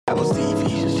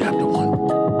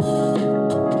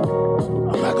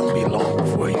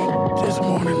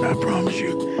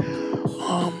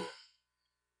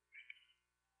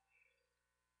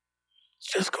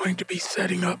going to be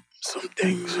setting up some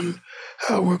things and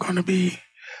how we're going to be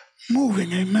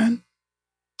moving. Amen.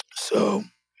 So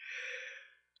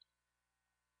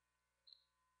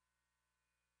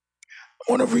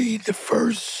I want to read the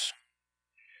first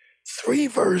 3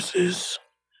 verses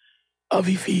of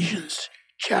Ephesians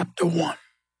chapter 1.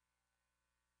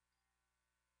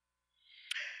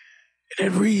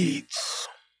 And it reads,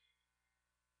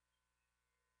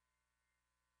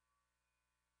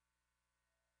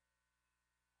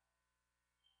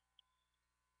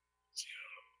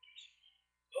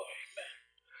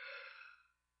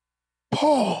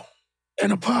 Paul,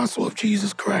 an apostle of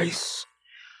Jesus Christ,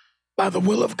 by the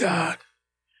will of God,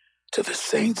 to the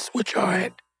saints which are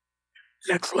at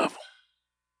next level,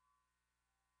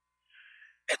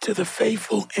 and to the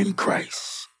faithful in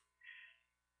Christ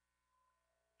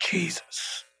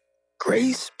Jesus.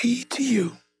 Grace be to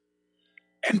you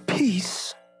and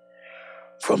peace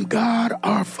from God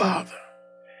our Father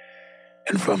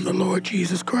and from the Lord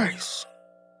Jesus Christ.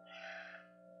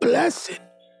 Blessed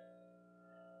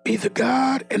be the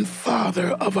God and Father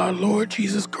of our Lord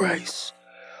Jesus Christ,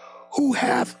 who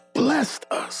hath blessed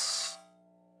us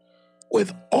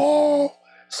with all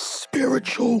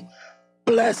spiritual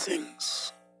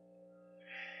blessings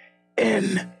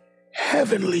in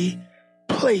heavenly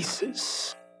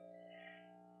places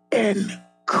in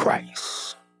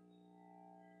Christ.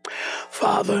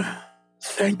 Father,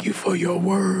 thank you for your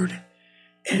word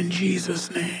in Jesus'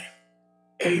 name.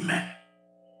 Amen.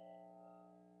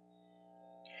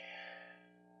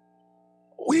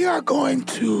 We are going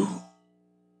to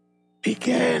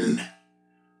begin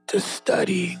to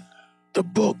study the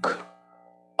book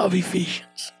of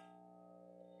Ephesians.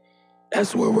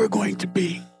 That's where we're going to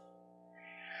be.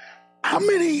 How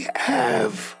many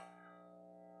have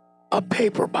a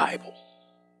paper Bible?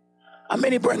 How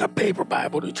many bring a paper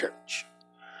Bible to church?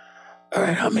 All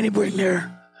right, how many bring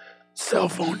their cell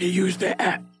phone to use their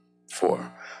app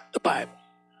for the Bible?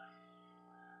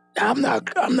 Now,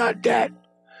 I'm not that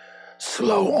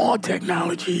slow on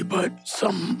technology, but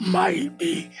some might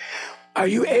be. Are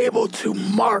you able to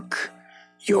mark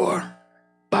your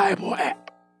Bible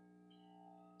app?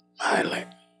 Highlight.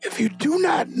 If you do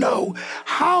not know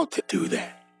how to do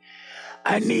that,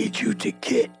 I need you to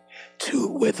get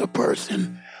with a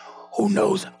person who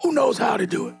knows how to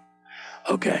do it.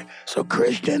 Okay, so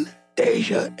Christian,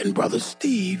 Deja, and Brother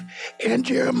Steve, and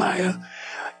Jeremiah,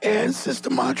 and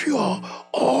Sister Montreal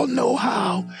all know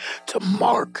how to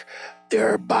mark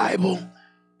their Bible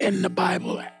in the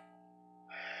Bible app.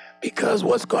 Because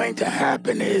what's going to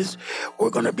happen is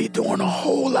we're going to be doing a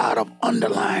whole lot of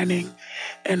underlining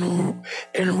and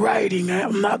writing.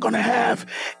 I'm not going to have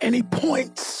any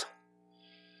points.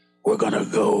 We're going to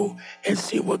go and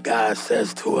see what God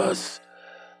says to us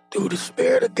through the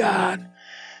Spirit of God.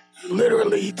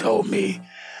 Literally, he told me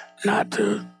not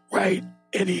to write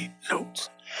any notes.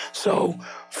 So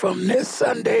from next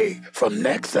Sunday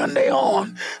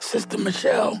on, Sister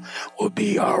Michelle will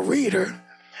be our reader,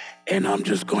 and I'm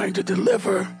just going to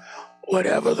deliver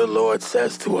whatever the Lord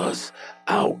says to us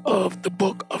out of the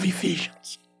book of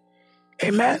Ephesians.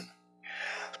 Amen?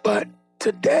 But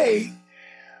today,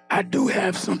 I do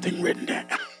have something written down.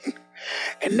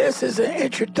 And this is an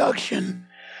introduction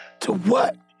to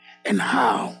what and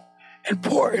how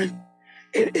important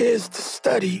it is to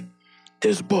study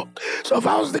this book. So if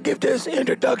I was to give this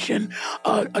introduction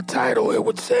a title, it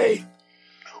would say,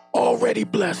 Already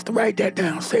Blessed. Write that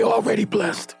down. Say, Already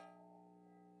Blessed.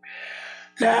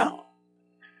 Now,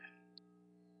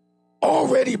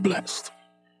 already blessed.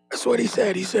 That's what he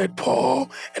said. He said,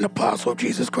 Paul, an apostle of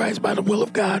Jesus Christ by the will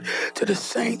of God, to the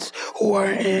saints who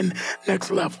are in next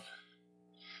level.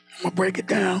 I'm going to break it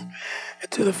down.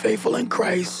 And to the faithful in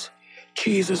Christ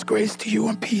Jesus, grace to you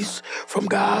and peace from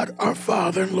God our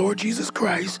Father and Lord Jesus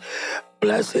Christ.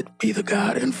 Blessed be the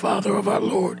God and Father of our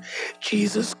Lord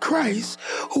Jesus Christ,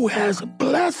 who has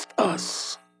blessed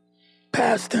us,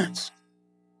 past tense,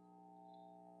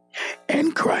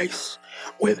 in Christ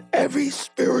with every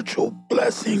spiritual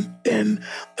blessing in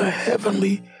the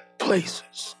heavenly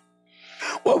places.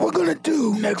 What we're going to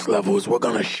do next level is we're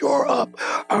going to shore up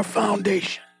our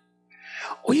foundation.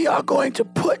 We are going to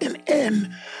put an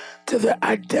end to the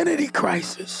identity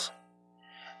crisis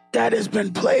that has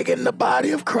been plaguing the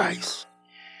body of Christ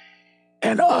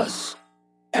and us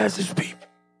as his people.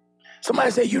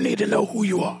 Somebody say, you need to know who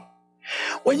you are.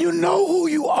 When you know who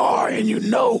you are and you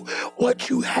know what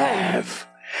you have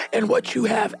and what you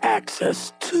have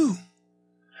access to,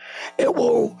 it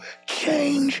will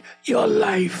change your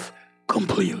life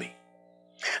completely.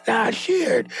 Now, I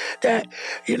shared that,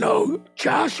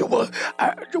 Joshua,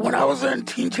 when I was in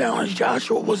Teen Challenge,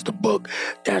 Joshua was the book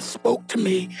that spoke to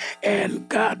me, and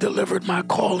God delivered my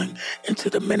calling into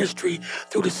the ministry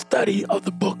through the study of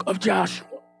the book of Joshua.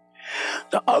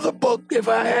 The other book, if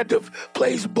I had to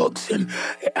place books and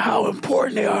how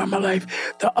important they are in my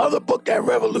life, the other book that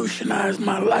revolutionized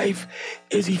my life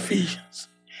is Ephesians.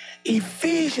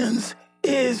 Ephesians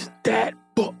is that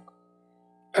book.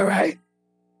 All right?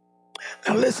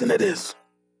 Now listen to this.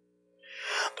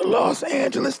 The Los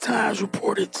Angeles Times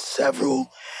reported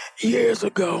several years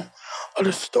ago of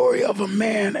the story of a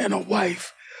man and a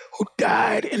wife who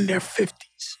died in their 50s.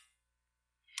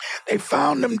 They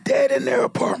found them dead in their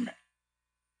apartment.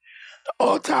 The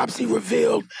autopsy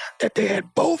revealed that they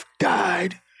had both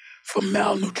died from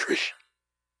malnutrition.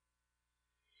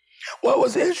 What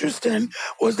was interesting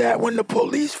was that when the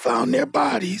police found their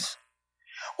bodies,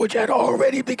 which had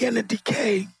already begun to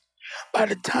decay by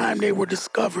the time they were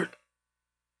discovered,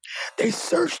 they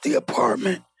searched the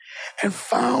apartment and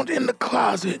found in the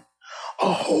closet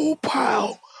a whole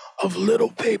pile of little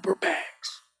paper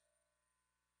bags.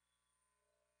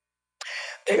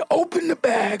 They opened the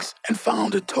bags and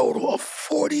found a total of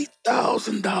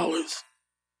 $40,000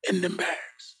 in them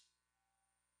bags.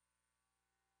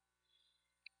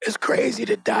 It's crazy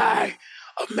to die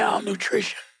of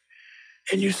malnutrition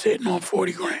and you sitting on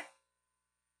 40 grand.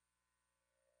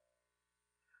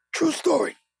 True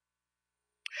story.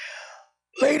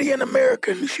 Lady in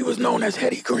America, she was known as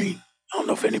Hetty Green. I don't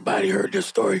know if anybody heard this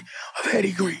story of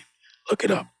Hetty Green. Look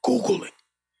it up, Google it.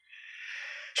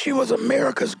 She was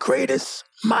America's greatest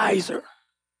miser, a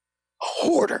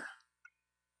hoarder,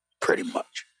 pretty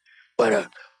much, but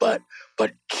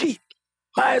cheap.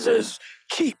 Miser is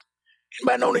cheap.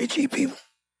 Anybody know any cheap people?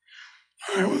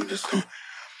 All right,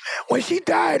 when she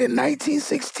died in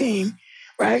 1916,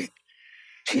 right?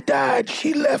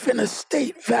 She left an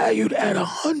estate valued at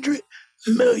 $100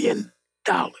 million.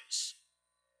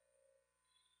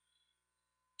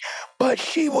 But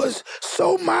she was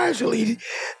so miserly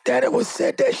that it was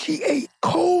said that she ate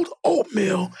cold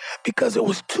oatmeal because it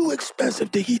was too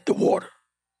expensive to heat the water.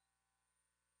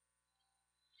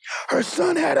 Her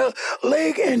son had a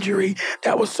leg injury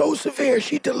that was so severe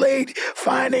she delayed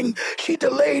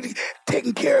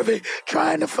taking care of it,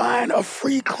 trying to find a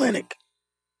free clinic.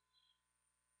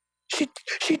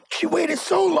 She waited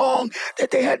so long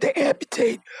that they had to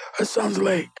amputate her son's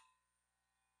leg.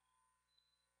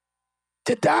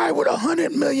 To die with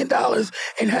 $100 million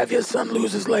and have your son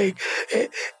lose his leg, it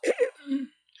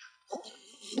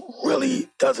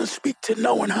really doesn't speak to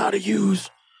knowing how to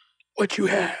use what you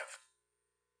have.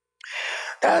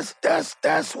 That's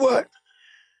what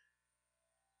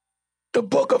the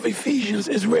book of Ephesians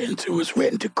is written to. It's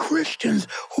written to Christians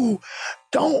who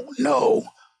don't know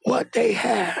what they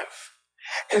have.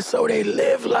 And so they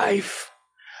live life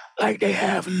like they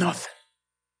have nothing.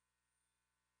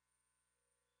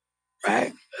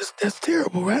 Right? That's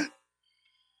terrible, right?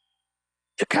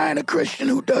 The kind of Christian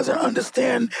who doesn't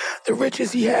understand the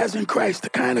riches he has in Christ. The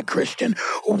kind of Christian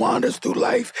who wanders through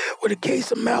life with a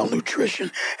case of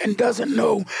malnutrition and doesn't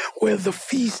know where the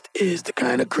feast is. The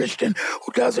kind of Christian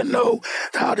who doesn't know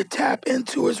how to tap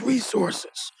into his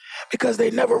resources because they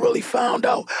never really found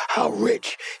out how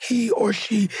rich he or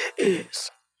she is.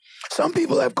 Some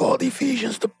people have called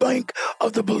Ephesians the bank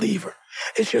of the believer.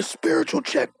 It's your spiritual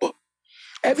checkbook.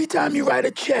 Every time you write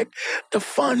a check, the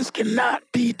funds cannot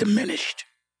be diminished.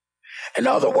 In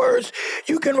other words,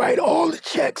 you can write all the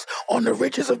checks on the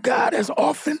riches of God as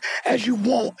often as you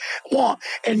want,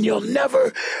 and you'll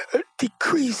never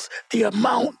decrease the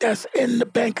amount that's in the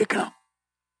bank account.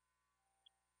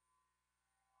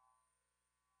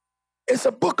 It's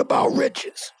a book about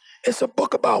riches. It's a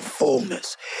book about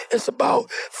fullness. It's about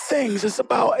things. It's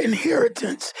about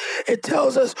inheritance. It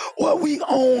tells us what we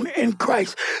own in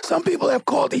Christ. Some people have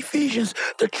called Ephesians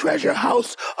the treasure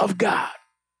house of God.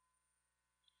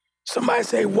 Somebody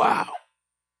say, wow.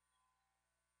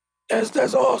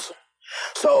 That's awesome.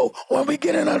 So when we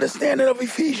get an understanding of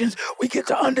Ephesians, we get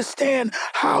to understand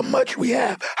how much we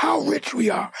have, how rich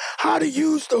we are, how to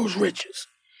use those riches.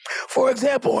 For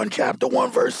example, in chapter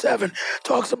 1, verse 7,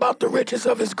 talks about the riches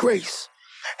of his grace.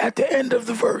 At the end of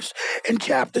the verse, in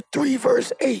chapter 3,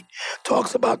 verse 8,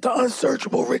 talks about the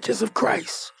unsearchable riches of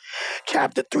Christ.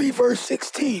 Chapter 3, verse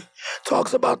 16,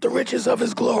 talks about the riches of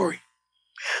his glory.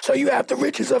 So you have the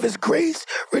riches of his grace,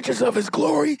 riches of his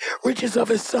glory, riches of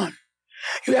his son.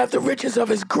 You have the riches of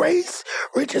his grace,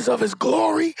 riches of his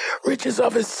glory, riches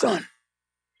of his son.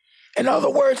 In other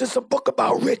words, it's a book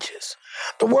about riches.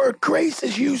 The word grace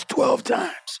is used 12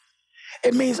 times.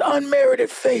 It means unmerited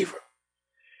favor.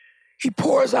 He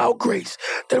pours out grace.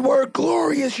 The word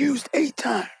glory is used 8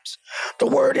 times. The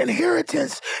word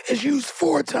inheritance is used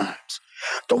 4 times.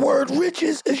 The word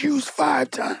riches is used 5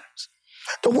 times.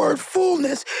 The word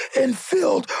fullness and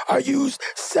filled are used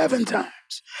 7 times.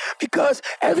 Because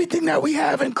everything that we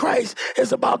have in Christ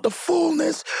is about the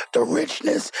fullness, the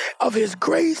richness of his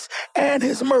grace and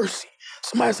his mercy.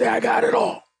 Somebody say, I got it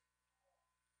all.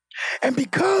 And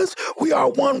because we are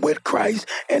one with Christ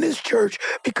and his church,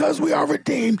 because we are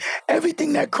redeemed,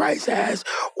 everything that Christ has,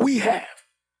 we have.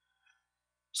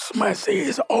 Somebody say,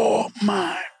 it's all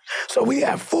mine. So we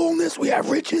have fullness, we have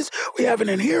riches, we have an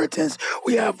inheritance,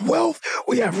 we have wealth,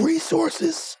 we have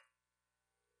resources.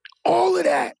 All of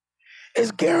that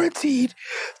is guaranteed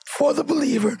for the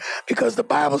believer because the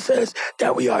Bible says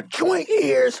that we are joint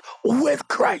heirs with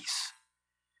Christ.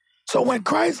 So when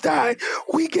Christ died,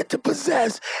 we get to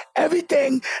possess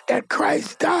everything that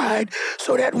Christ died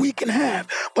so that we can have.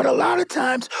 But a lot of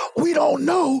times we don't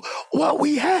know what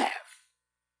we have.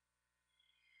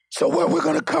 So what we're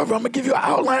going to cover, I'm going to give you an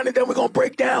outline and then we're going to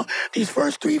break down these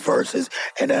first 3 verses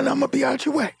and then I'm going to be out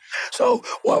your way. So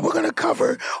what we're going to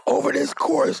cover over this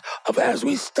course of as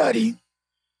we study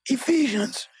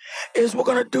Ephesians is we're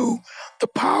going to do the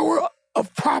power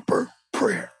of proper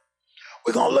prayer.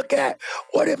 We're going to look at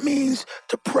what it means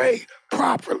to pray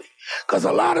properly because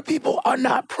a lot of people are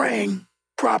not praying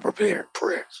proper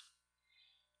prayers.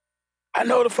 I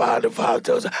know the Father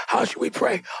tells us, how should we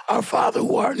pray? Our Father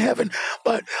who art in heaven.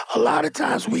 But a lot of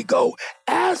times we go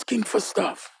asking for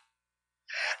stuff.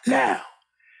 Now,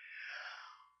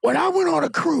 when I went on a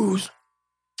cruise,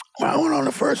 when I went on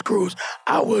the first cruise,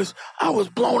 I was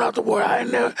blown out the water.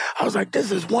 I was like, this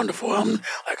is wonderful. I'm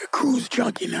like a cruise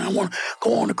junkie now. I want to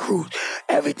go on a cruise.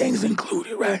 Everything's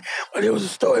included, right? But there was a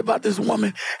story about this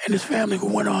woman and this family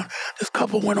this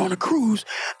couple went on a cruise.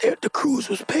 The cruise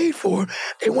was paid for.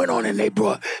 They went on and they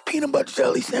brought peanut butter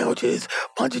jelly sandwiches,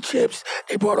 bunch of chips.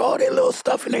 They brought all their little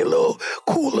stuff in their little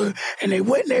cooler and they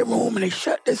went in their room and they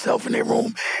shut themselves in their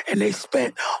room and they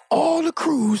spent all the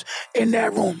cruise in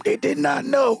that room. They did not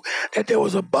know that there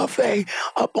was a buffet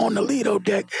up on the Lido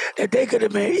deck that they could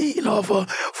have been eating off of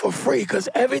for free because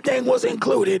everything was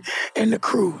included in the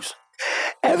cruise.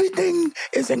 Everything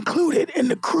is included in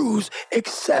the cruise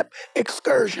except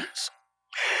excursions.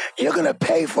 You're going to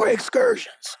pay for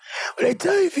excursions. But they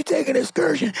tell you if you take an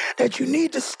excursion that you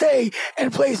need to stay in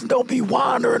a place and don't be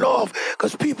wandering off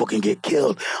because people can get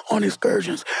killed on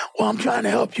excursions. Well, I'm trying to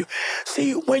help you.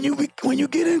 See, when you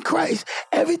get in Christ,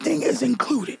 everything is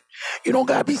included. You don't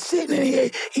got to be sitting in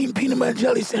here eating peanut butter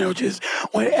jelly sandwiches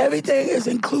when everything is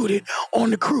included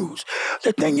on the cruise.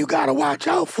 The thing you got to watch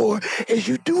out for is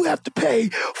you do have to pay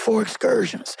for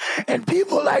excursions. And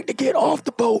people like to get off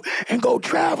the boat and go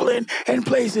traveling in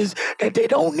places that they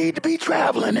don't need to be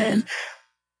traveling in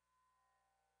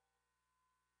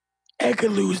and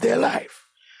could lose their life.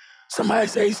 Somebody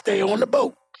say stay on the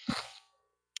boat.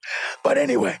 But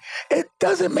anyway, it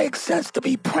doesn't make sense to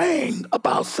be praying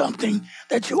about something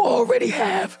that you already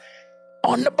have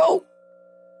on the boat.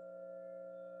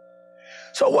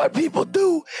 So what people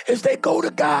do is they go to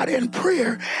God in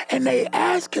prayer and they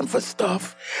ask him for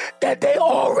stuff that they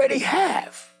already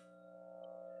have.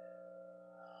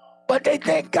 But they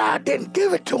think God didn't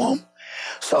give it to them,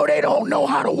 so they don't know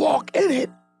how to walk in it.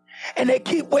 And they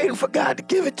keep waiting for God to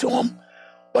give it to them,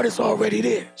 but it's already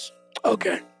theirs.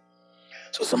 Okay.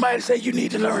 So somebody say you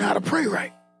need to learn how to pray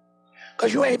right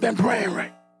because you ain't been praying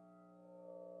right.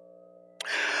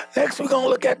 Next, we're going to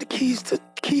look at the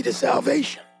key to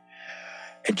salvation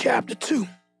in chapter 2.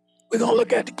 We're going to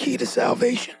look at the key to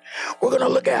salvation. We're going to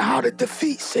look at how to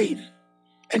defeat Satan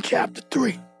in chapter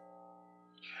 3.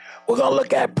 We're going to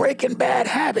look at breaking bad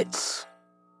habits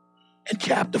in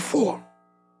chapter 4.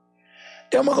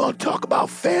 Then we're going to talk about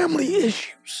family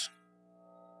issues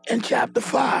in chapter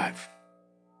 5.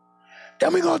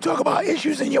 Then we're going to talk about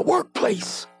issues in your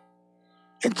workplace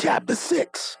in chapter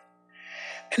 6.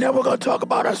 And then we're going to talk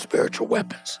about our spiritual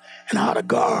weapons and how to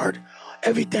guard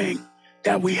everything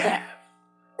that we have.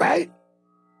 Right?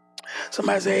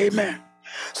 Somebody say amen.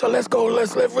 So let's go.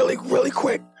 Let's live really, really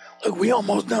quick. Look, we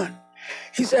almost done.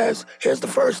 He says, here's the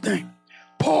first thing.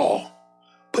 Paul,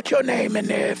 put your name in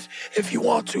there if you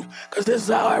want to, because this is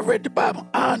how I read the Bible.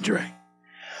 Andre,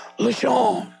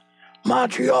 LaShawn,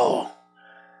 Montreal,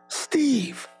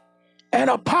 Steve, an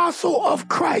apostle of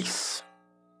Christ.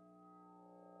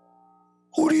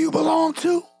 Who do you belong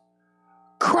to?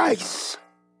 Christ.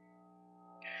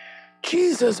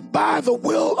 Jesus, by the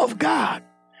will of God.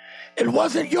 It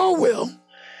wasn't your will.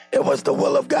 It was the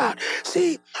will of God.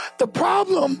 See, The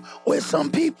problem with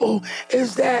some people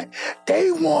is that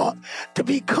they want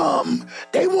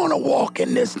to walk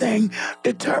in this thing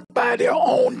by their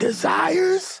own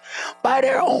desires, by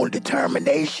their own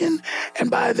determination, and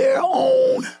by their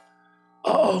own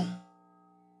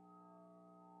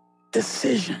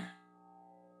decision.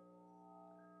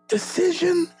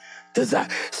 Desire.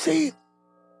 See,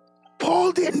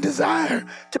 Paul didn't desire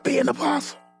to be an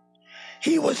apostle.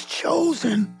 He was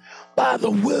chosen by the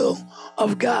will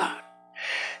of God.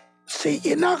 See,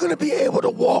 you're not going to be able to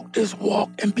walk this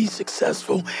walk and be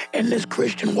successful in this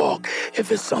Christian walk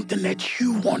if it's something that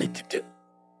you wanted to do.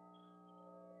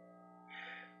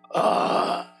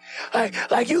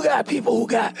 Like you got people who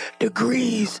got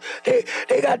degrees. They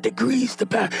got degrees to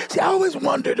pass. See, I always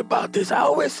wondered about this. I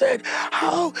always said,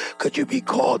 how could you be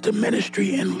called to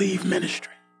ministry and leave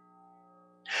ministry?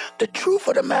 The truth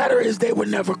of the matter is they were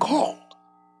never called.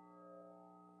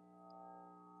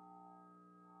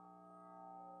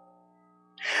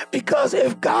 Because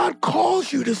if God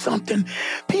calls you to something,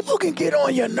 people can get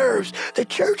on your nerves. The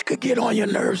church could get on your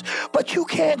nerves, but you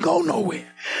can't go nowhere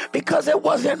because it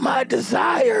wasn't my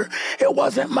desire. It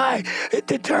wasn't my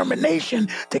determination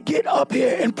to get up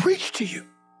here and preach to you.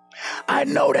 I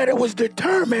know that it was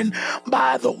determined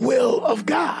by the will of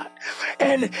God.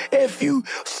 And if you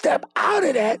step out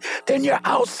of that, then you're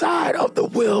outside of the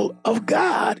will of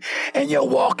God and you're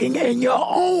walking in your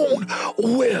own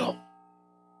will.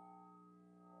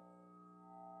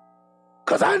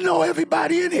 Because I know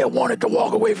everybody in here wanted to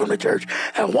walk away from the church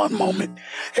at one moment.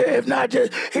 If not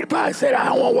just, he'd probably said, I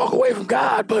don't want to walk away from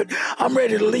God, but I'm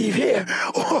ready to leave here.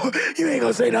 Or you ain't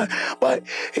going to say nothing. But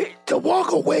to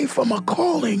walk away from a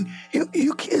calling,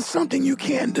 it's something you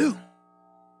can't do.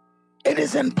 It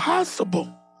is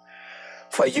impossible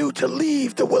for you to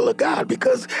leave the will of God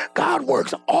because God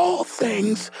works all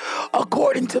things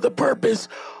according to the purpose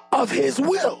of his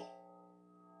will.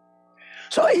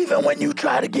 So even when you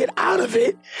try to get out of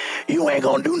it, you ain't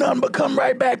going to do nothing but come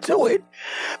right back to it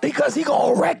because he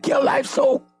going to wreck your life.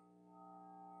 So,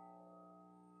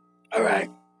 all right.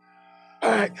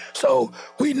 So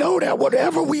we know that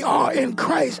whatever we are in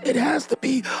Christ, it has to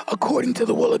be according to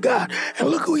the will of God. And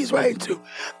look who he's writing to,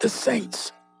 the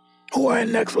saints who are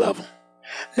in next level.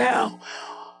 Now,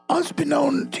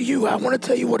 unbeknown to you, I want to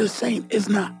tell you what a saint is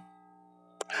not.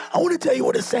 I want to tell you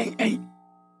what a saint ain't.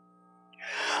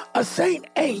 A saint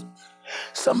ain't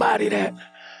somebody that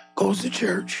goes to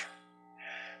church,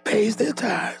 pays their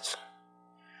tithes,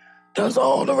 does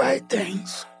all the right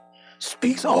things,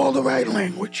 speaks all the right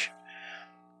language,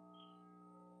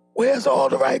 wears all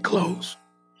the right clothes.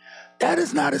 That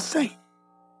is not a saint.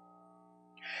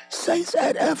 Saints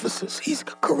at Ephesus, he's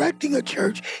correcting a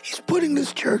church. He's putting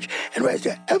this church in right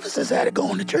there. Ephesus had it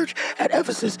going. The church at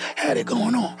Ephesus had it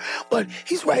going on. But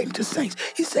he's writing to saints.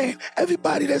 He's saying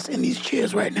everybody that's in these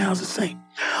chairs right now is a saint.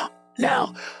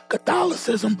 Now,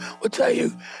 Catholicism will tell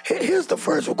you, here's the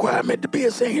first requirement to be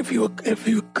a saint if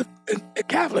you're a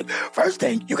Catholic. First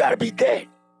thing, you got to be dead.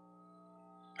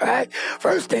 Right?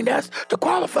 First thing, that's to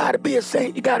qualify to be a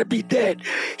saint, you got to be dead.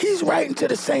 He's writing to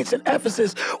the saints in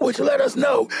Ephesus, which let us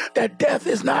know that death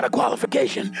is not a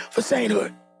qualification for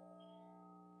sainthood.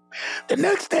 The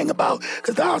next thing about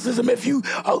Catholicism, if you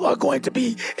are going to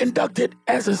be inducted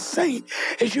as a saint,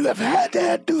 is you have had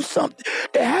to do something.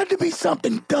 There had to be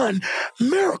something done,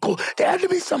 miracle. There had to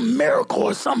be some miracle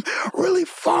or some really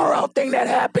far out thing that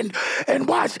happened. And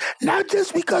watch, not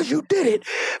just because you did it,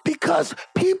 because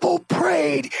people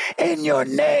prayed in your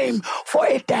name for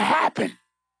it to happen.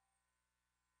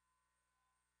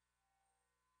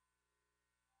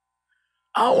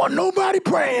 I don't want nobody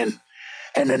praying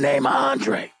in the name of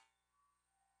Andre.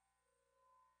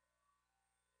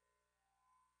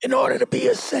 In order to be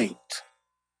a saint.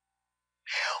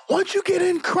 Once you get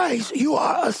in Christ, you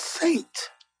are a saint.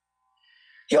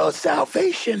 Your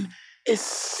salvation is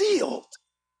sealed.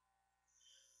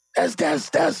 That's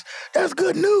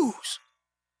good news.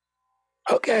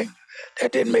 Okay,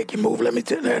 that didn't make you move. Let me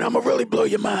tell you, I'm gonna really blow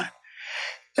your mind.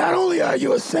 Not only are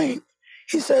you a saint,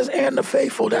 he says, and the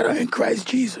faithful that are in Christ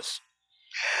Jesus.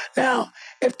 Now,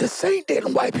 if the saint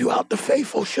didn't wipe you out, the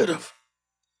faithful should have.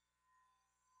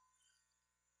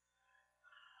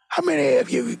 How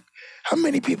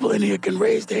many people in here can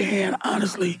raise their hand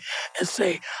honestly and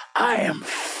say, I am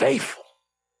faithful?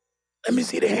 Let me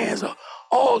see the hands of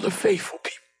all the faithful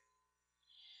people.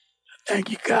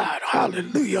 Thank you, God.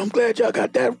 Hallelujah. I'm glad y'all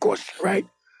got that question right.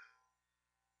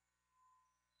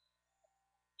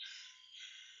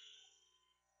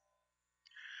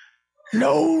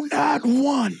 No, not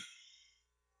one.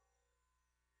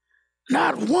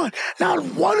 Not one. Not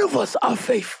one of us are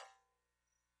faithful.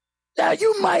 Now,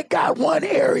 you might got one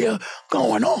area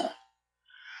going on,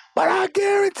 but I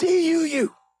guarantee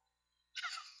you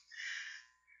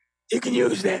can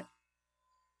use that.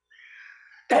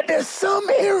 That there's some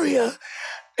area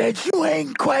that you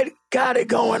ain't quite got it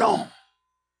going on.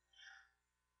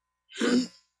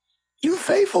 You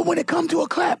faithful when it comes to a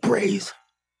clap praise.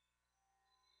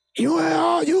 You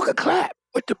can clap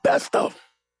with the best of them.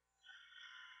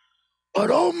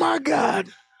 But oh my God,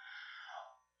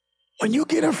 when you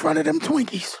get in front of them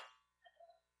Twinkies,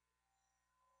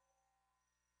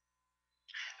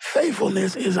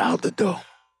 faithfulness is out the door.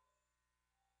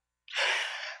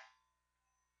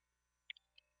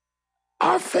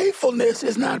 Our faithfulness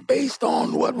is not based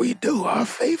on what we do. Our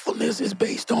faithfulness is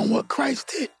based on what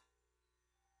Christ did.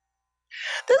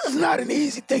 This is not an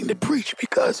easy thing to preach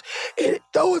because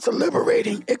though it's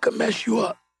liberating, it could mess you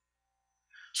up.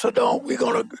 So we're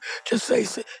going to just say,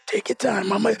 take your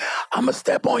time. I'm gonna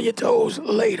step on your toes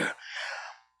later.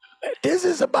 This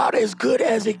is about as good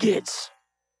as it gets.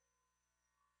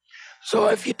 So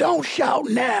if you don't shout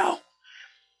now,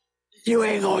 you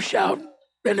ain't going to shout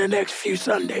in the next few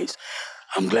Sundays.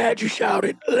 I'm glad you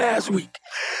shouted last week.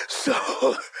 So,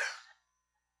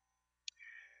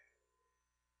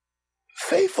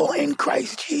 faithful in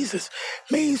Christ Jesus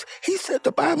means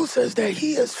the Bible says that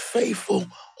he is faithful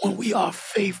when we are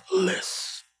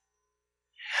faithless.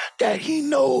 That he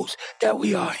knows that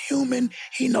we are human.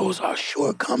 He knows our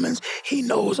shortcomings. He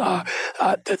knows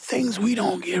the things we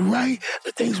don't get right,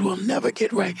 the things we'll never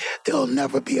get right. There'll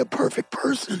never be a perfect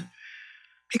person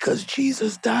because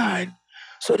Jesus died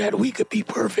so that we could be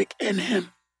perfect in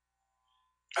him.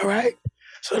 All right?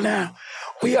 So now,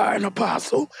 we are an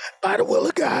apostle by the will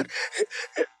of God.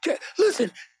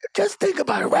 Listen, just think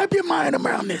about it. Wrap your mind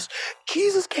around this.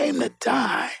 Jesus came to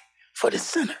die for the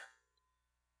sinner.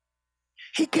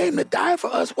 He came to die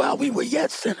for us while we were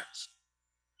yet sinners.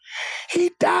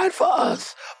 He died for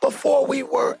us before we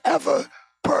were ever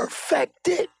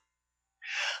perfected.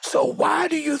 So why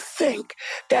do you think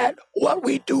that what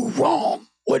we do wrong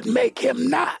would make him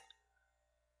not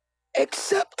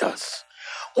accept us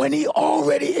when he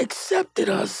already accepted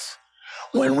us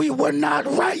when we were not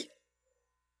right?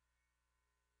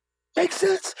 Makes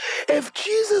sense? If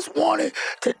Jesus wanted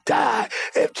to die,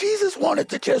 if Jesus wanted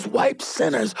to just wipe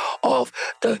sinners off,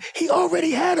 he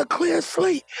already had a clear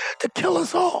slate to kill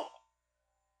us all.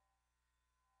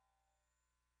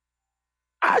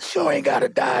 I sure ain't got to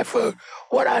die for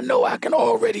what I know I can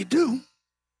already do.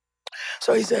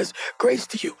 So he says, grace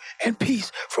to you and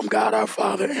peace from God our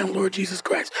Father and Lord Jesus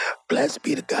Christ. Blessed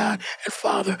be the God and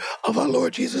Father of our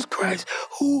Lord Jesus Christ,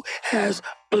 who has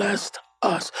blessed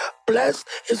us. Blessed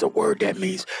is a word that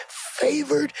means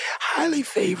favored, highly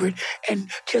favored, and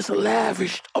just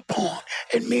lavished upon.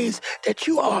 It means that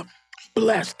you are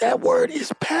blessed. That word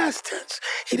is past tense.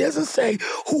 He doesn't say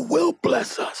who will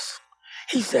bless us.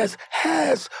 He says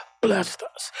has blessed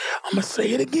us. I'm going to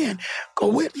say it again. Go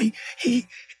with me. He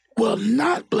will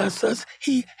not bless us.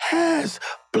 He has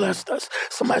blessed us.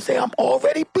 Somebody say, I'm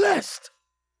already blessed.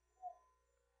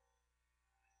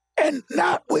 And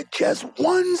not with just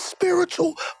one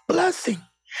spiritual blessing.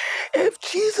 If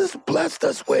Jesus blessed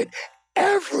us with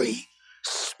every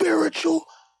spiritual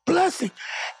blessing,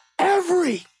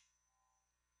 every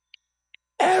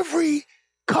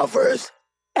covers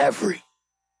every.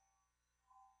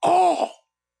 All.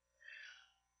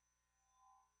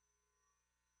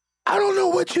 I don't know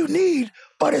what you need,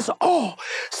 but it's all.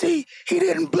 See, he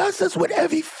didn't bless us with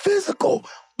every physical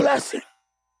blessing.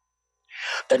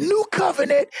 The new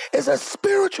covenant is a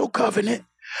spiritual covenant.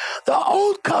 The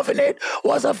old covenant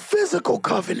was a physical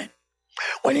covenant.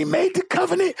 When he made the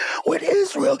covenant with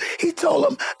Israel, he told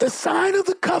them the sign of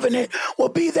the covenant will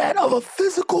be that of a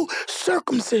physical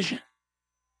circumcision.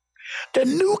 The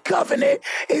new covenant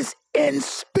is in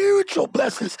spiritual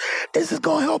blessings. This is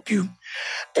going to help you.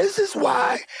 This is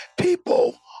why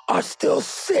people are still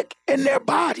sick in their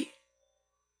body.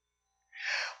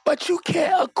 But you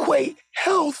can't equate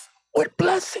health with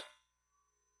blessing.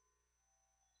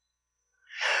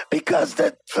 Because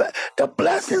the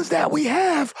blessings that we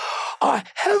have are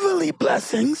heavenly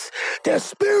blessings, they're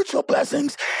spiritual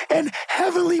blessings in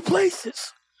heavenly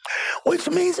places. Which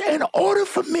means in order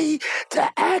for me to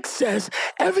access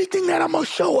everything that I'm going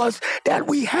to show us that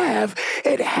we have,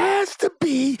 it has to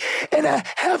be in a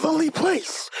heavenly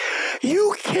place.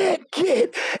 You can't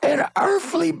get an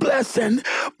earthly blessing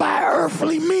by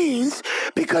earthly means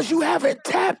because you haven't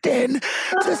tapped in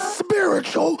to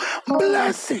spiritual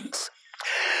blessings.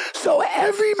 So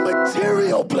every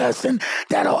material blessing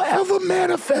that'll ever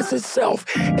manifest itself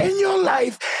in your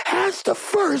life has to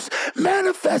first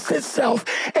manifest itself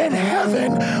in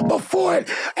heaven before it,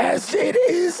 as it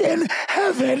is in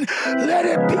heaven, let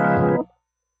it be.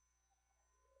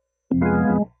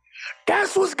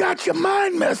 That's what's got your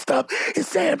mind messed up. It's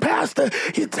saying, Pastor,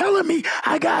 you're telling me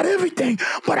I got everything,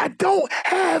 but I don't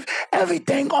have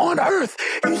everything on earth.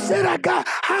 You said I got,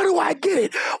 how do I get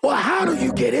it? Well, how do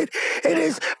you get it? It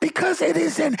is because it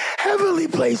is in heavenly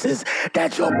places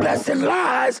that your blessing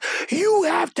lies. You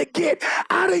have to get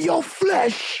out of your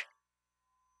flesh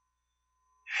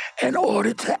in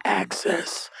order to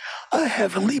access a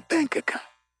heavenly bank account.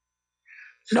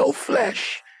 No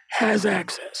flesh has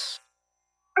access.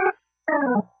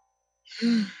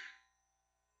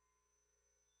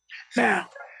 Now,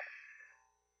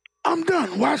 I'm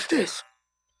done. Watch this.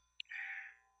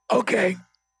 Okay,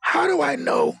 how do I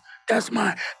know that's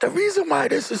mine? The reason why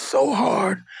this is so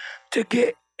hard to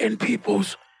get in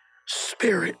people's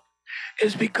spirit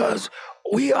is because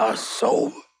we are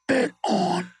so bent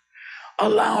on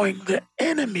allowing the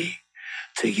enemy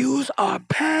to use our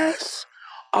past,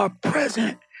 our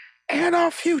present, and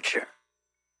our future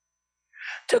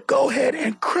to go ahead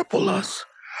and cripple us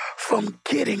from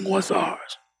getting what's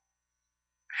ours.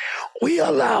 We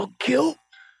allow guilt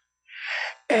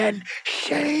and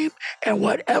shame and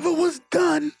whatever was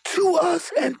done to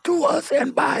us and through us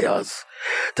and by us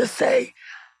to say,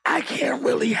 I can't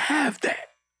really have that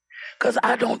because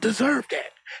I don't deserve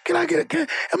that. Can I get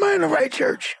am I in the right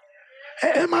church?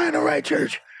 Am I in the right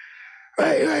church?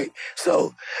 Right.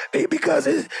 So because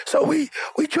so we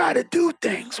try to do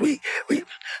things.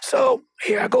 So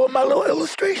here I go with my little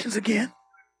illustrations again.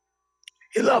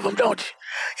 You love them, don't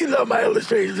you? You love my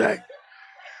illustrations, right?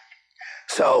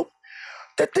 So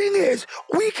the thing is,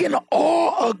 we can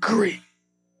all agree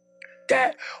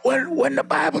that when the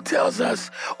Bible tells us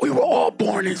we were all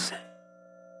born in sin,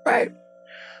 right?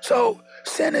 So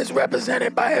sin is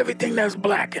represented by everything that's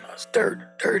black in us,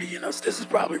 dirty in us. This is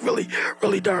probably really,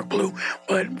 really dark blue,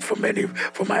 but for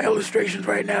my illustrations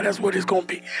right now, that's what it's going to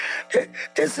be.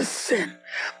 This is sin.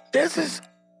 This is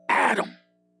Adam.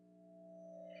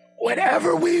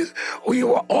 Whenever we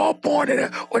were all born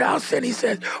without sin, he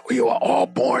said, we were all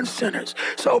born sinners.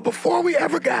 So before we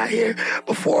ever got here,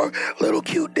 before little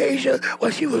cute Deja,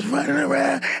 while she was running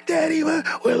around, Daddy, with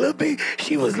a little bit,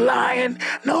 she was lying.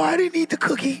 No, I didn't eat the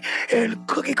cookie, and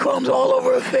cookie crumbs all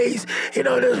over her face,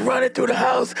 just running through the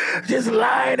house, just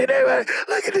lying, and everybody,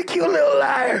 look at the cute little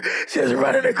liar, just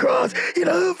running across,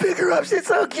 pick her up, she's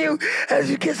so cute, as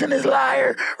you kissing this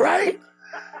liar, right?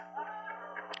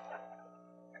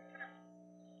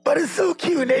 But it's so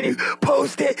cute, and then you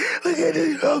post it. Look at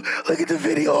it, look at the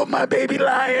video of my baby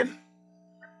lion.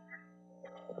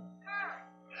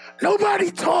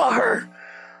 Nobody taught her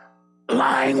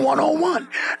lying 101.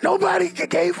 Nobody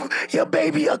gave your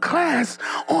baby a class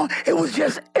on. It was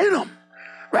just in them,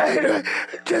 right?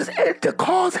 Just to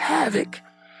cause havoc.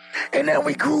 And then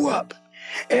we grew up,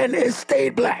 and it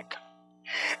stayed black.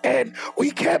 And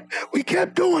we kept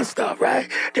doing stuff, right?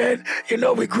 Then,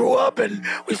 we grew up and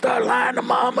we started lying to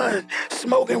mama and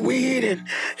smoking weed and,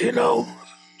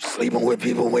 sleeping with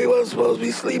people we weren't supposed to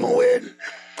be sleeping with, and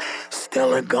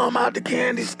stealing gum out the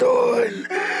candy store and,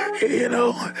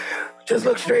 just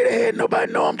look straight ahead.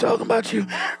 Nobody know I'm talking about you,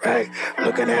 right?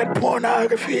 Looking at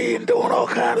pornography and doing all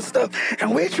kind of stuff.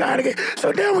 And we're trying to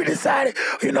so then we decided,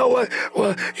 you know what?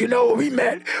 Well, we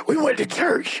met. We went to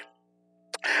church.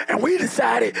 And we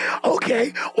decided,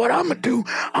 okay, what I'm going to do,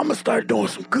 I'm going to start doing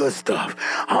some good stuff.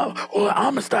 I'm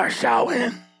going to start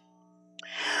shouting.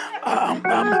 I'm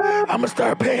going to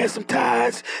start paying some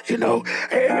tithes,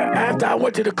 after I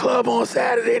went to the club on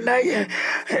Saturday night,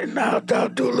 and I'll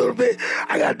do a little bit.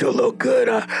 I got to do a little good.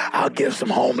 I'll give some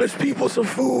homeless people some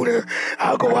food, or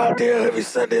I'll go out there every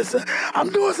Sunday. So I'm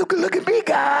doing some good. Look at me,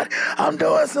 God. I'm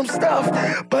doing some stuff,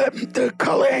 but the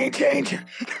color ain't changing.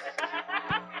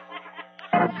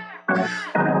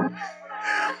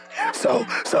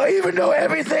 So even though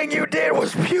everything you did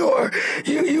was pure,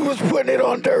 you was putting it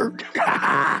on dirt.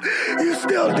 You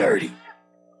still dirty.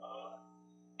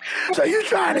 So you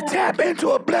trying to tap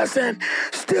into a blessing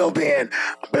still being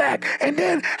black. And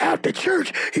then after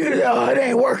church, it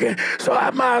ain't working. So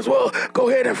I might as well go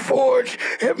ahead and forge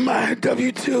my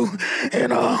W-2.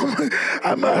 And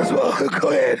I might as well go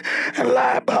ahead and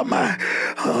lie about my...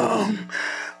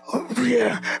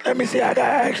 let me see. I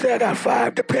got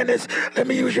 5 dependents. Let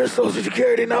me use your social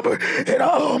security number. And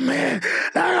oh man,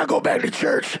 now I gotta go back to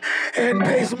church and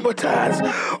pay some more tithes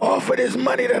off of this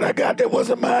money that I got that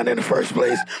wasn't mine in the first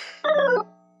place.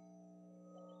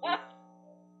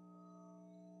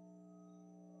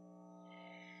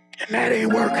 and that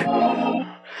ain't work.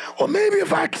 Well, maybe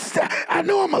if I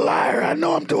know I'm a liar. I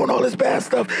know I'm doing all this bad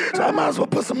stuff, so I might as well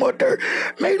put some more dirt.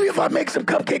 Maybe if I make some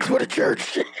cupcakes for the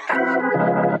church,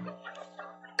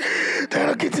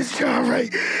 that'll get this job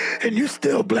right. And you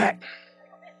still black.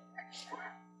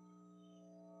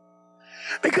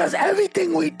 Because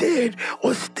everything we did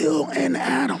was still in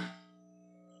Adam.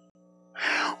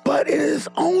 But it is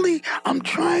only, I'm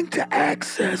trying to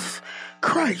access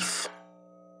Christ.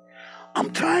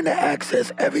 I'm trying to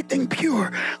access everything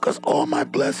pure because all my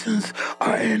blessings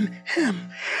are in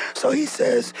him. So he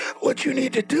says, what you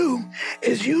need to do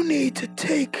is you need to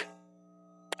take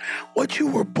what you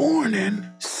were born in,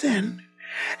 sin,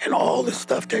 and all the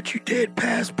stuff that you did,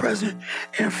 past, present,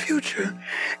 and future,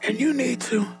 and you need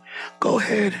to go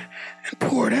ahead and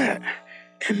pour that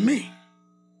in me.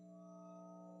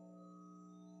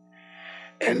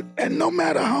 And no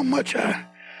matter how much I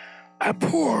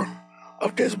pour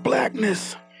of this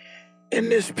blackness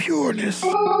and this pureness,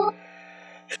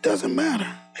 it doesn't matter.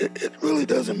 It really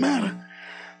doesn't matter,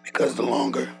 because the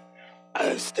longer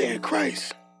I stay in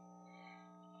Christ,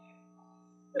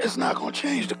 it's not going to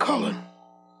change the color.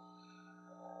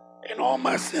 And all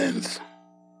my sins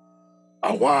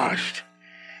are washed.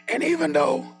 And even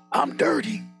though I'm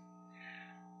dirty,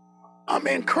 I'm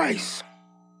in Christ.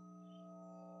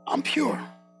 I'm pure.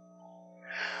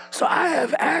 So I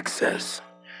have access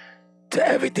to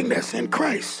everything that's in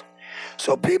Christ.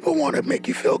 So people want to make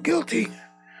you feel guilty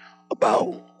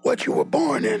about what you were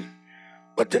born in,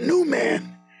 but the new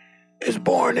man is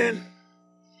born in.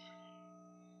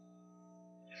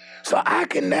 So I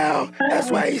can now, that's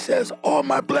why he says all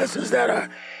my blessings that are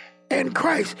in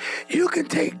Christ. You can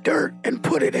take dirt and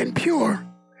put it in pure,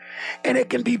 and it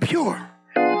can be pure.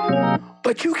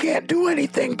 But you can't do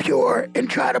anything pure and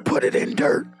try to put it in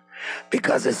dirt,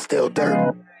 because it's still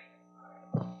dirt.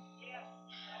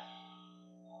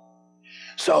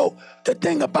 So the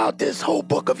thing about this whole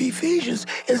book of Ephesians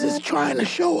is it's trying to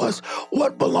show us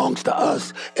what belongs to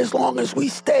us as long as we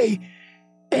stay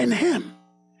in him.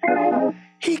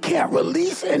 He can't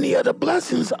release any of the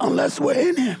blessings unless we're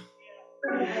in him.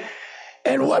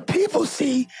 And what people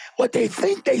see, what they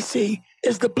think they see,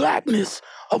 is the blackness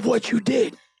of what you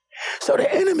did. So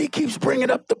the enemy keeps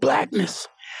bringing up the blackness,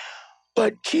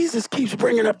 but Jesus keeps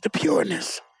bringing up the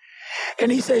pureness.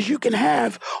 And he says you can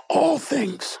have all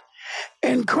things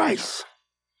in Christ,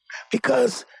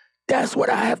 because that's what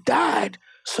I have died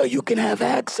so you can have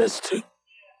access to.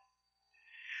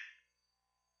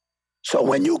 So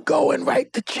when you go and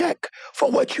write the check for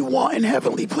what you want in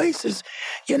heavenly places,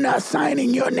 you're not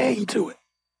signing your name to it.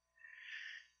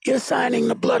 You're signing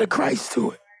the blood of Christ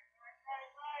to it.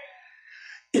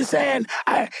 You're saying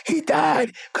he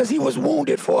died because he was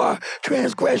wounded for our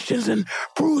transgressions and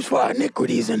bruised for our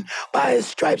iniquities, and by his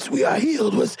stripes we are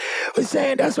healed. Was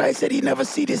saying that's why he said he never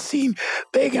see this seed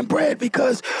begging bread,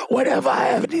 because whatever I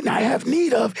have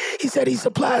need of, he said he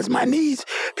supplies my needs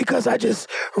because I just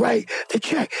write the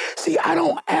check. See, I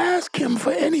don't ask him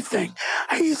for anything.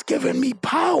 He's given me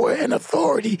power and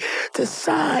authority to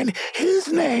sign his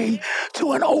name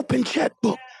to an open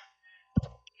checkbook.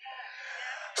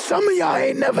 Some of y'all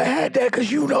ain't never had that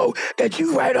because you know that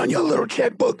you write on your little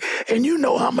checkbook and you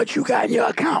know how much you got in your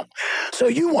account. So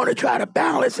you want to try to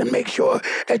balance and make sure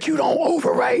that you don't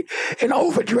overwrite and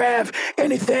overdraft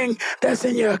anything that's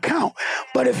in your account.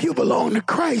 But if you belong to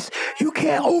Christ, you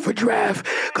can't overdraft,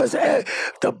 because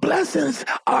the blessings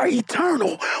are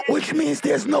eternal, which means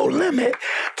there's no limit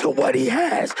to what he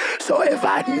has. So if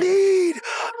I need,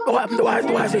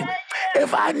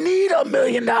 if I need $1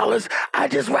 million, I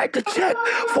just write the check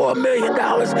for $1 million,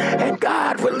 and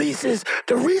God releases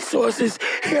the resources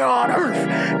here on earth.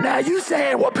 Now you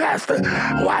saying, well, Pastor,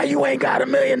 why you ain't got $1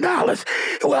 million?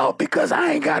 Well, because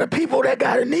I ain't got a people that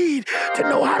got a need to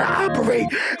know how to operate.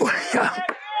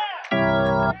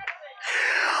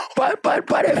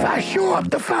 But if I show up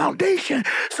the foundation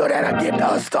so that I get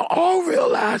us to all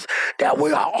realize that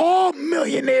we are all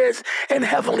millionaires in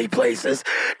heavenly places,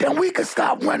 then we can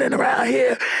stop running around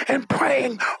here and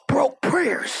praying broke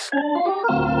prayers.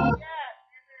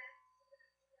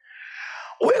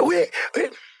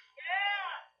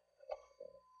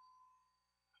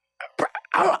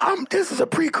 This is a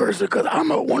precursor, because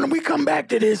when we come back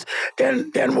to this,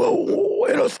 then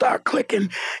it'll start clicking.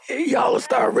 Y'all will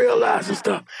start realizing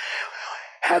stuff.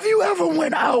 Have you ever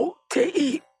went out to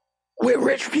eat with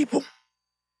rich people?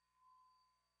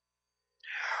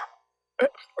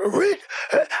 Rich?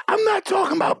 I'm not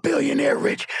talking about billionaire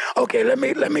rich. Okay, let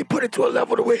me put it to a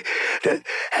level to where.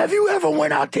 Have you ever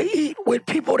went out to eat with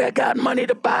people that got money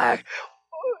to buy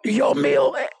your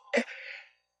meal?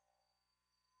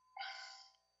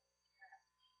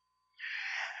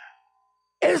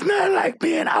 It's not like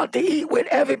being out to eat with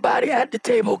everybody at the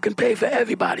table can pay for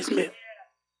everybody's meal.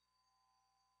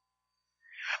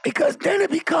 Because then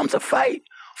it becomes a fight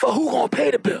for who gonna pay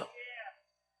the bill.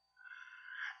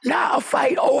 Not a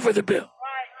fight over the bill.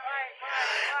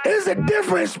 There's a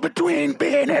difference between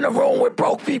being in a room with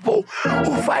broke people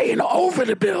who fighting over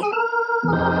the bill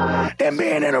than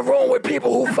being in a room with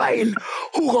people who fighting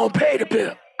who gonna pay the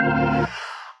bill.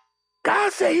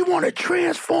 God said he want to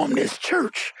transform this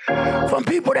church from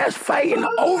people that's fighting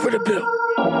over the bill.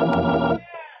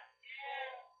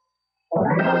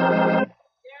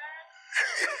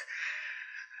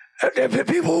 The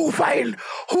people who fighting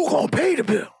who gonna pay the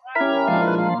bill.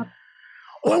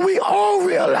 When we all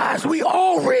realize we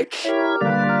all rich,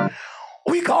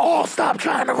 we can all stop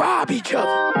trying to rob each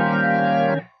other.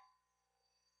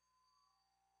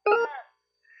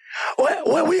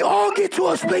 When we all get to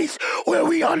a space where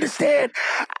we understand,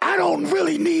 I don't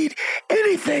really need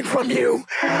anything from you,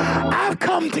 I've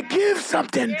come to give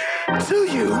something to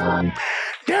you,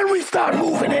 then we start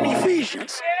moving in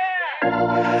Ephesians.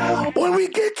 When we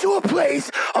get to a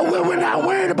place where we're not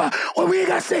worried about, when we ain't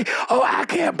got to say, oh, I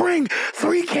can't bring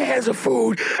 3 cans of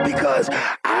food because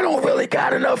I don't really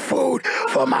got enough food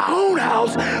for my own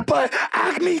house, but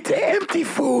I need to empty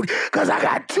food because I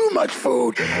got too much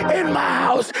food in my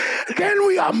house, then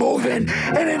we are moving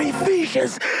in an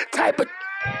Ephesians type of.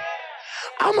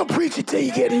 I'm going to preach it till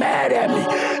you get mad at me,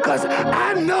 because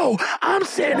I know I'm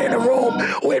sitting in a room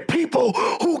with people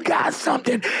who got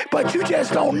something, but you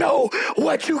just don't know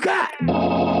what you got.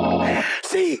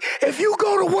 See, if you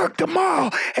go to work tomorrow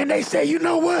and they say, you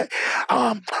know what,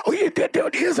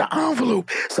 here's an envelope.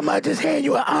 Somebody just hand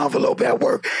you an envelope at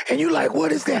work, and you like,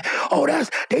 what is that? Oh,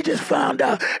 they just found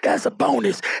out that's a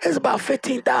bonus. It's about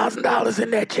 $15,000 in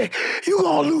that check. You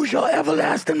going to lose your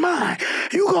everlasting mind.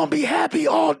 You going to be happy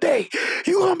all day.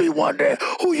 You gonna be wondering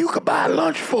who you could buy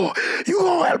lunch for.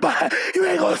 You ain't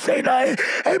gonna say nothing.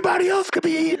 Everybody else could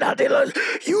be eating out their lunch.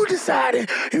 You decided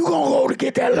you gonna go to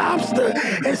get that lobster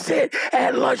and sit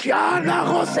at lunch. Y'all not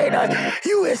gonna say nothing.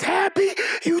 You is happy.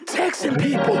 You texting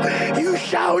people. You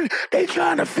shouting. They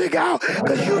trying to figure out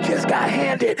because you just got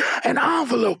handed an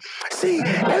envelope. See,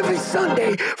 every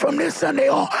Sunday from this Sunday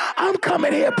on, I'm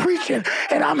coming here preaching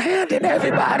and I'm handing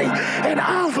everybody an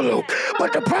envelope.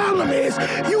 But the problem is,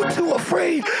 you too afraid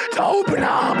to open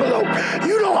the envelope.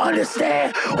 You don't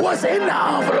understand what's in the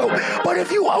envelope. But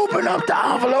if you open up the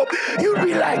envelope, you'd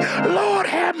be like, Lord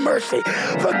have mercy.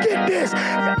 Forget this.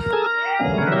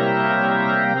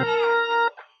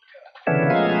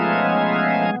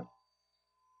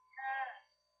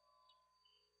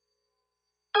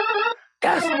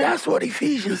 That's what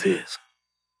Ephesians is.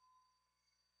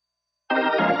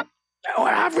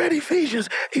 When I read Ephesians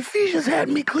had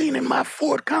me cleaning my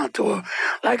Ford Contour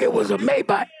like it was a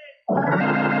Maybach.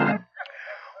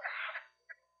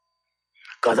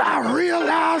 Because I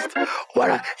realized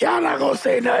y'all not going to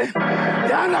say nothing.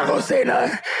 Y'all not going to say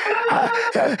nothing.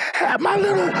 My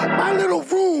little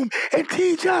room in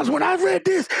T. John's, when I read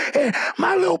this, and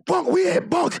my little bunk, we had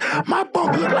bunks. My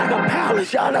bunk looked like a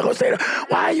palace. Y'all not going to say nothing.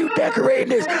 Why are you decorating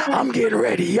this? I'm getting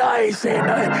ready. Y'all ain't saying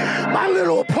nothing. My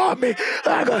little apartment,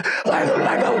 like a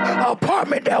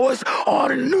apartment that was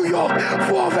on New York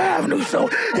 4th Avenue. So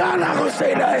y'all not going to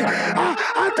say nothing.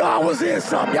 I thought I was in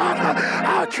something.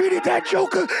 I treated that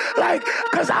joke like,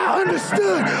 because I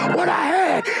understood what I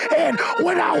had, and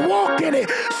when I walked in it,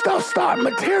 stuff started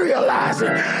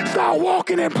materializing. Start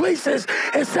walking in places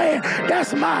and saying,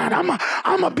 that's mine. I'm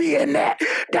gonna be in that.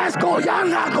 That's going. Y'all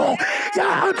not going.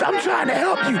 I'm trying to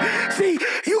help you. See,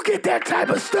 you get that type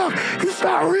of stuff, you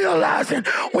start realizing,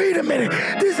 wait a minute,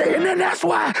 and then that's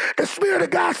why the Spirit of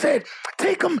God said,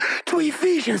 take them to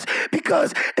Ephesians,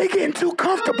 because they getting too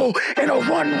comfortable in a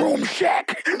one-room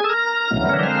shack.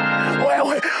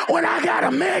 When I got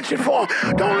a mansion for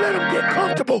them, don't let them get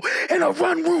comfortable in a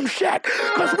one-room shack,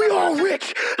 because we all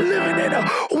rich living in a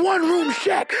one-room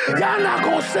shack. Y'all not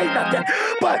going to say nothing,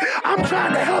 but I'm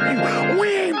trying to help you. We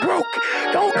ain't broke.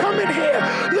 Don't come in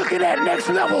here looking at next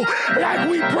level like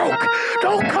we broke.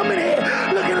 Don't come in here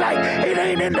looking like it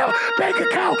ain't in the bank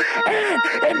account and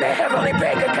in the heavenly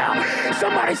bank account.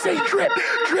 Somebody say drip,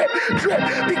 drip, drip,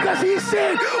 because he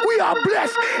said we are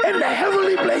blessed in the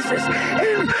heavenly places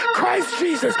in Christ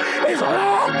Jesus, as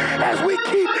long as we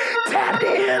keep tapped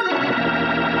in.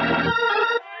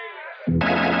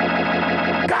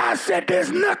 God said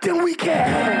there's nothing we can't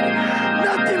have,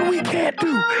 nothing we can't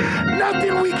do,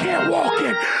 nothing we can't walk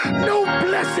in, no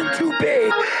blessing too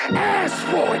big. Ask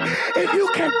for it. If you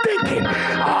can think it,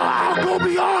 I'll go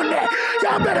beyond that.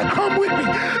 Y'all better come with me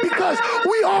because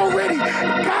we already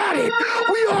got it.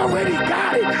 We already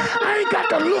got it. I ain't got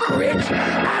to look rich.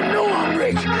 I know I'm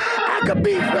rich. I could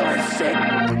be feeling sick,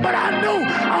 but I know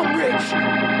I'm rich.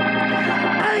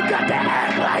 I ain't got to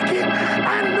act like it.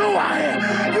 I know I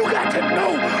am. You got to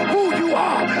know who you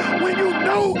are. When you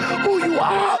know who you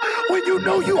are, when you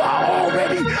know you are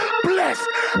already blessed,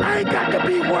 I ain't got to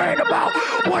be worried about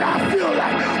what I feel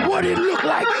like, what it look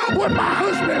like, what my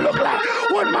husband look like,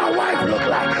 what my wife look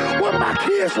like, what my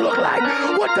kids look like,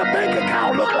 what the bank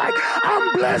account look like.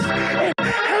 I'm blessed in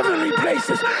heavenly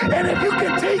places. And if you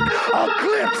can take a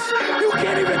glimpse, you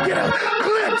can't even get a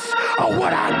glimpse of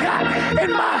what I got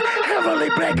in my heavenly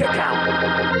bank account.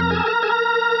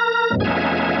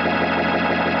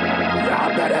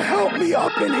 Y'all better help me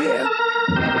up in here.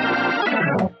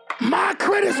 My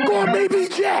credit score may be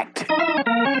jacked,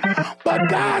 but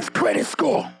God's credit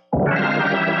score.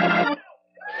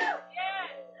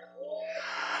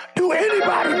 Do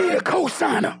anybody need a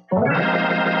cosigner?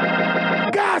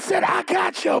 God said, I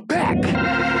got your back.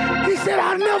 He said,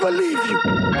 I'll never leave you.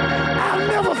 I'll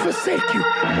never forsake you.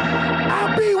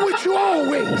 I'll be with you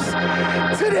always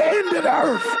to the end of the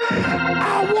earth.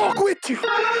 I'll walk with you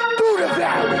through the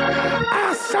valley.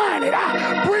 I'll sign it.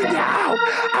 I'll bring you out.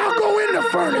 I'll go in the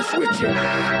furnace with you.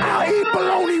 I'll eat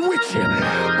bologna with you.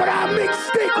 But I'll make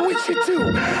steak with you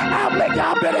too.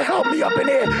 Y'all better help me up in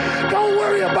here. Don't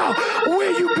worry about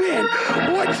where you've been,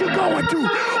 what you're going through,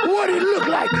 what it look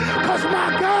like. Because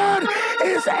my God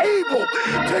is able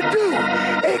to do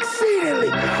exceedingly,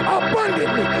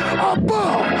 abundantly,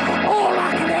 above all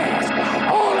I can ask,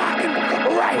 all I can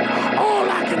write, all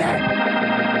I can ask.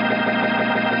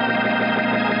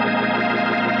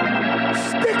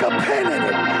 Stick a pen in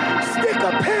it. Stick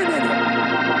a pen in it.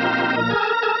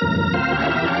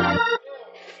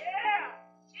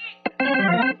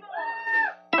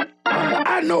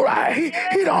 I know he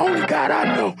the only God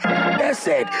I know that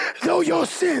said, though your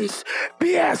sins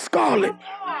be as scarlet,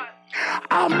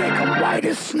 I'll make them white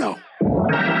as snow.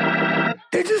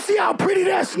 Did you see how pretty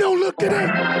that snow looked today?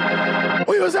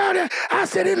 We was out there, I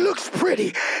said, it looks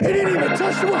pretty. It didn't even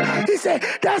touch the wall. He said,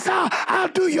 that's how I'll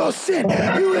do your sin.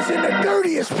 You was in the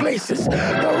dirtiest places,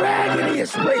 the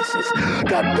raggediest places,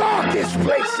 the darkest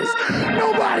places.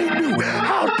 Nobody knew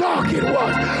how dark it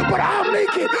was, but I'll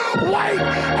make it white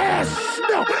as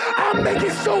snow. I'll make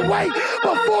it so white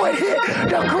before it hit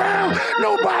the ground,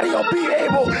 nobody will be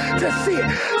able to see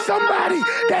it. Somebody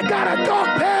that got a dark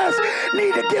past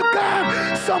need to give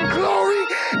God some glory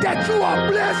that you are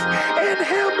blessed in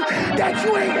him, that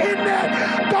you ain't in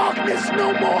that darkness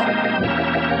no more.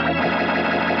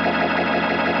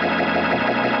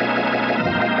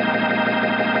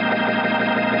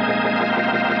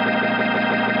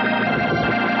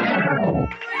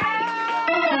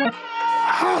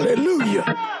 Hallelujah.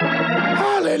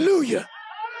 Hallelujah.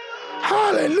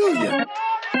 Hallelujah.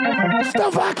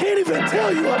 Stuff I can't even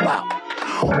tell you about.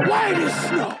 White as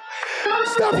snow.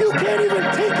 Stuff you can't even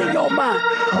take in your mind.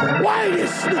 White as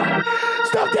snow.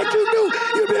 Stuff that you knew,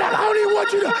 you'd be like, I don't even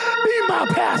want you to be my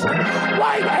pastor.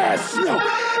 White as snow.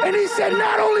 And he said,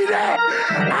 not only that,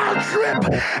 I'll drip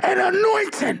an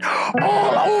anointing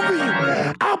all over you.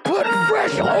 I'll put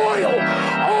fresh oil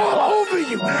all over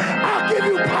you. I'll give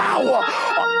you power.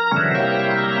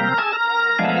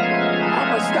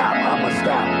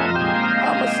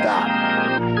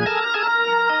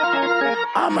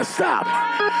 I'ma stop.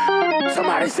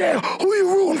 Somebody said, who you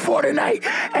rooting for tonight?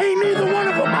 Ain't neither one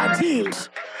of them my teams.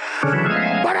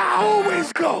 But I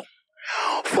always go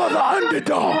for the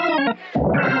underdog.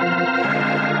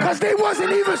 Because they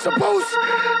wasn't even supposed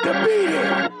to be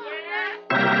there.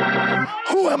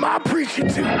 Who am I preaching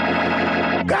to?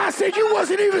 God said you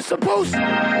wasn't even supposed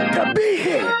to be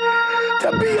here,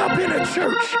 to be up in a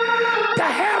church, to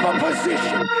have a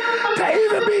position, to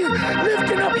even be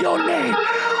lifting up your name.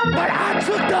 But I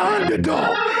took the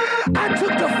underdog. I took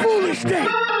the foolish thing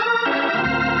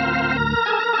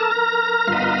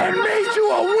and made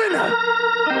you a winner.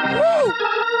 Woo!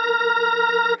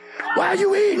 While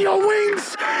you eating your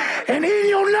wings and eating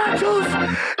your nachos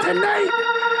tonight,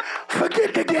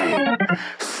 forget the game.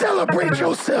 Celebrate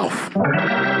yourself.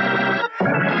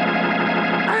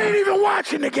 I ain't even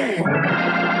watching the game.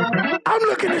 I'm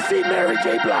looking to see Mary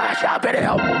J. Blige. Y'all better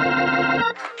help.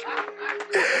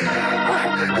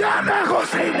 Y'all not gonna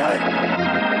say nothing.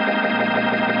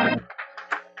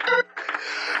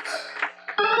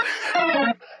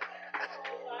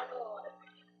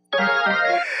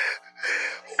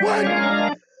 What?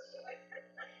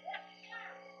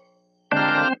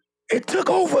 It took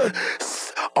over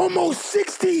almost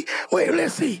 60, wait,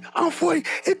 let's see, I'm 40.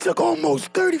 It took almost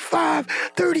 35,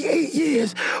 38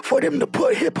 years for them to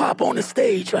put hip-hop on the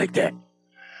stage like that.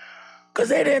 Because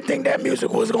they didn't think that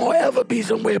music was going to ever be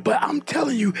somewhere. But I'm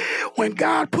telling you, when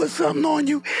God puts something on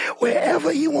you,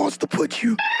 wherever he wants to put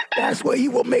you, that's where he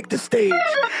will make the stage.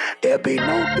 There'll be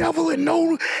no devil and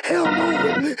no hell,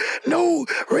 no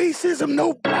racism,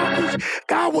 no blockage.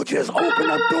 God will just open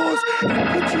up doors and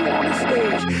put you on the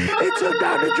stage. It took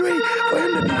Dr. Dre for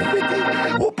him to be 50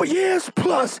 years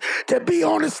plus to be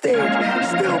on the stage,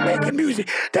 still making music.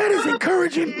 That is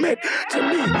encouragement to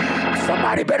me.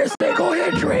 Somebody better say, go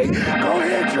ahead, Dre. Go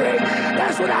ahead, Dre.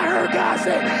 That's what I heard God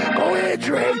say. Go ahead,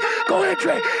 Dre. Go ahead,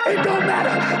 Dre. It don't matter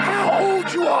how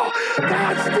old you are.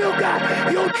 God still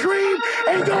got your dream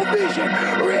and your vision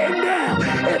written down.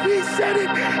 If he said it,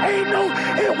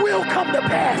 it will come to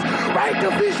pass. Write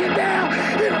the vision down.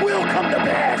 It will come to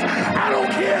pass. I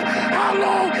don't care how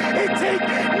long it takes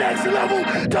next level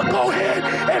to go ahead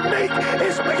and make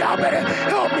it. Y'all better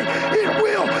help me. It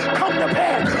will come to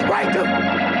pass. Write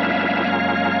the...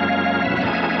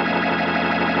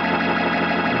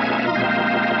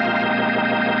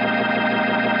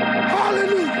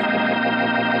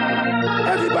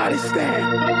 Everybody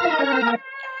stand.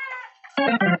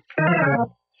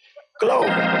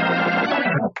 Glory.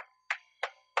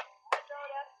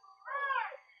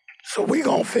 So we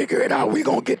gonna figure it out. We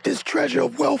gonna get this treasure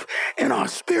of wealth in our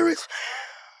spirits,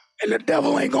 and the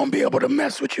devil ain't gonna be able to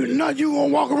mess with you. No, you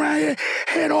gonna walk around here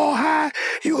head all high.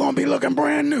 You gonna be looking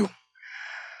brand new.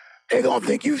 They gonna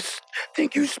think you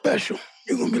special.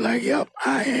 You gonna be like, yep,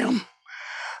 I am.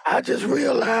 I just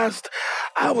realized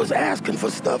I was asking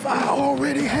for stuff I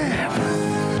already have.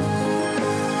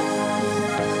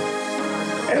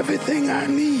 Everything I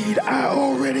need, I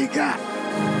already got.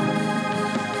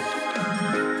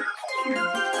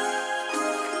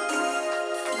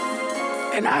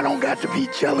 And I don't got to be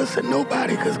jealous of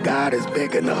nobody because God is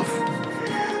big enough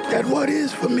that what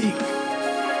is for me.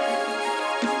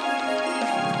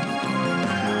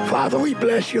 Father, we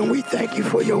bless you and we thank you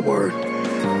for your word.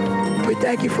 We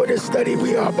thank you for this study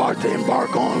we are about to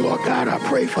embark on, Lord God. I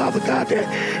pray, Father God,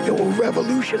 that it will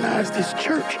revolutionize this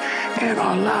church and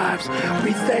our lives.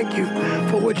 We thank you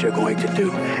for what you're going to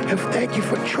do. And thank you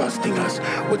for trusting us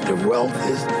with the wealth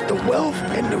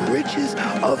and the riches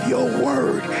of your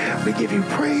word. We give you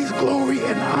praise, glory,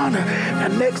 and honor.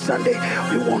 And next Sunday,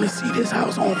 we want to see this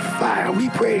house on fire. We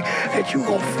pray that you're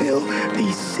going to fill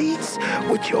these seats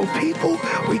with your people.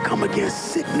 We come against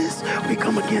sickness. We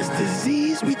come against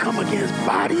disease. We come against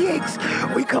body aches.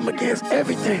 We come against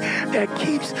everything that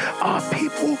keeps our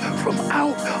people from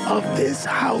out of this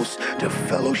house to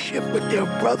fellowship with their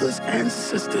brothers and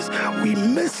sisters. We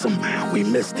miss them. We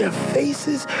miss their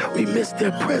faces. We miss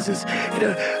their presence.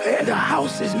 The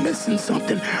house is missing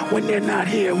something when they're not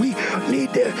here. We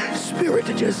need their spirit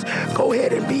to just go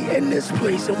ahead and be in this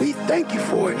place. And we thank you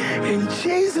for it. In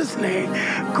Jesus' name,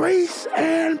 grace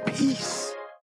and peace.